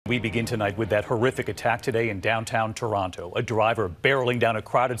We begin tonight with that horrific attack today in downtown Toronto. A driver barreling down a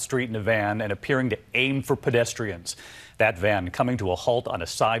crowded street in a van and appearing to aim for pedestrians. That van coming to a halt on a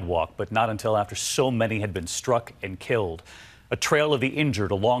sidewalk, but not until after so many had been struck and killed. A trail of the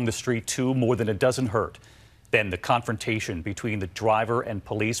injured along the street, too, more than a dozen hurt. Then the confrontation between the driver and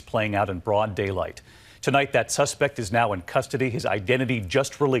police playing out in broad daylight. Tonight, that suspect is now in custody. His identity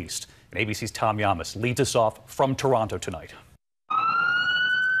just released. And ABC's Tom Llamas leads us off from Toronto tonight.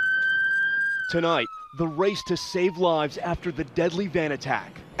 Tonight, the race to save lives after the deadly van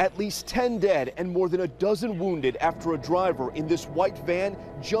attack. At least 10 dead and more than a dozen wounded after a driver in this white van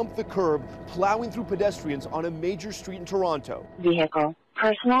jumped the curb, plowing through pedestrians on a major street in Toronto. Vehicle.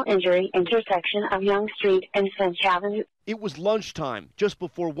 Personal injury, intersection of Yonge Street and Finch Avenue. It was lunchtime, just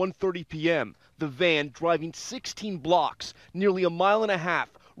before 1:30 p.m. The van driving 16 blocks, nearly a mile and a half,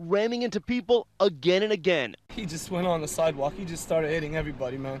 ramming into people again and again. He just went on the sidewalk. He just started hitting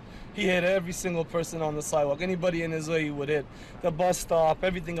everybody, man. He hit every single person on the sidewalk. Anybody in his way, he would hit. The bus stop,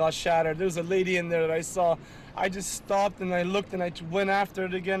 everything got shattered. There was a lady in there that I saw. I just stopped and I looked and I went after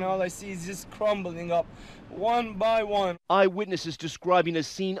it again. All I see is just crumbling up one by one. Eyewitnesses describing a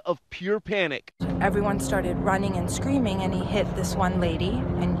scene of pure panic. Everyone started running and screaming, and he hit this one lady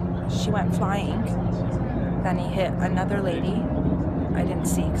and she went flying. Then he hit another lady. I didn't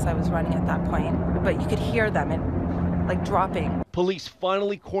see because I was running at that point, but you could hear them like dropping. Police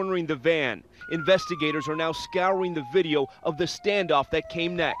finally cornering the van. Investigators are now scouring the video of the standoff that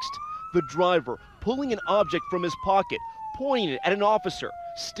came next. The driver pulling an object from his pocket, pointing it at an officer,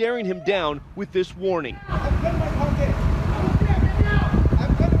 staring him down with this warning.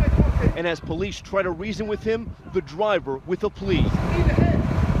 And as police try to reason with him, the driver with a plea.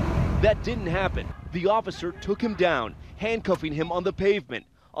 That didn't happen. The officer took him down, handcuffing him on the pavement.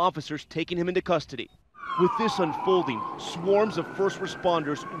 Officers taking him into custody. With this unfolding, swarms of first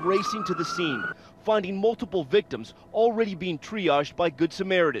responders racing to the scene, finding multiple victims already being triaged by Good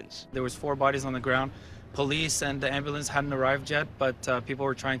Samaritans. There was 4 bodies on the ground. Police and the ambulance hadn't arrived yet, but people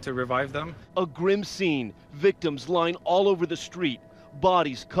were trying to revive them. A grim scene, victims lying all over the street,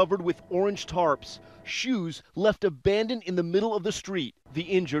 bodies covered with orange tarps, shoes left abandoned in the middle of the street, the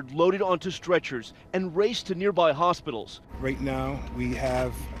injured loaded onto stretchers and raced to nearby hospitals. Right now, we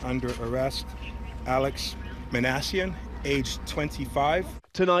have under arrest Alex Manassian, age 25.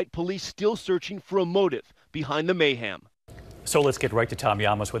 Tonight, police still searching for a motive behind the mayhem. So let's get right to Tom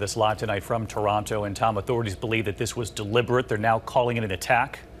Llamas with us live tonight from Toronto. And Tom, authorities believe that this was deliberate. They're now calling it an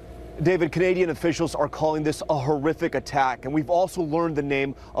attack. David, Canadian officials are calling this a horrific attack, and we've also learned the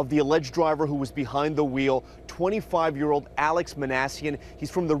name of the alleged driver who was behind the wheel, 25-year-old Alex Manassian. He's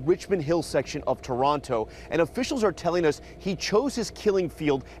from the Richmond Hill section of Toronto, and officials are telling us he chose his killing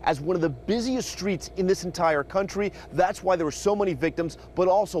field as one of the busiest streets in this entire country. That's why there were so many victims, but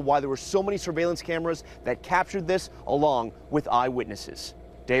also why there were so many surveillance cameras that captured this, along with eyewitnesses.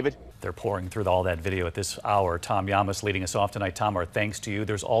 David? They're pouring through all that video at this hour. Tom Llamas leading us off tonight. Tom, our thanks to you.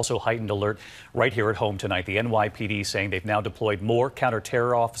 There's also heightened alert right here at home tonight. The NYPD saying they've now deployed more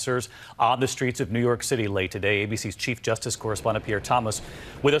counter-terror officers on the streets of New York City late today. ABC's Chief Justice correspondent Pierre Thomas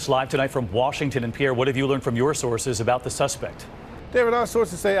with us live tonight from Washington. And Pierre, what have you learned from your sources about the suspect? David, our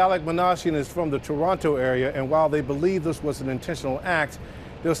sources say Alex Manassian is from the Toronto area, and while they believe this was an intentional act,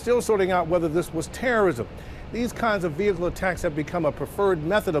 they're still sorting out whether this was terrorism. These kinds of vehicle attacks have become a preferred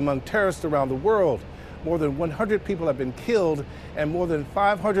method among terrorists around the world. More than 100 people have been killed and more than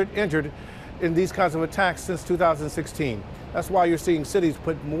 500 injured in these kinds of attacks since 2016. That's why you're seeing cities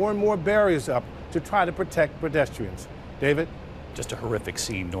put more and more barriers up to try to protect pedestrians. David? Just a horrific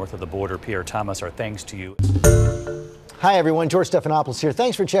scene north of the border. Pierre Thomas, our thanks to you. Hi, everyone. George Stephanopoulos here.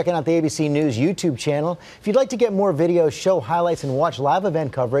 Thanks for checking out the ABC News YouTube channel. If you'd like to get more videos, show highlights, and watch live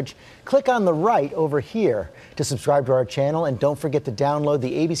event coverage, click on the right over here to subscribe to our channel. And don't forget to download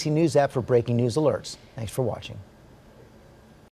the ABC News app for breaking news alerts. Thanks for watching.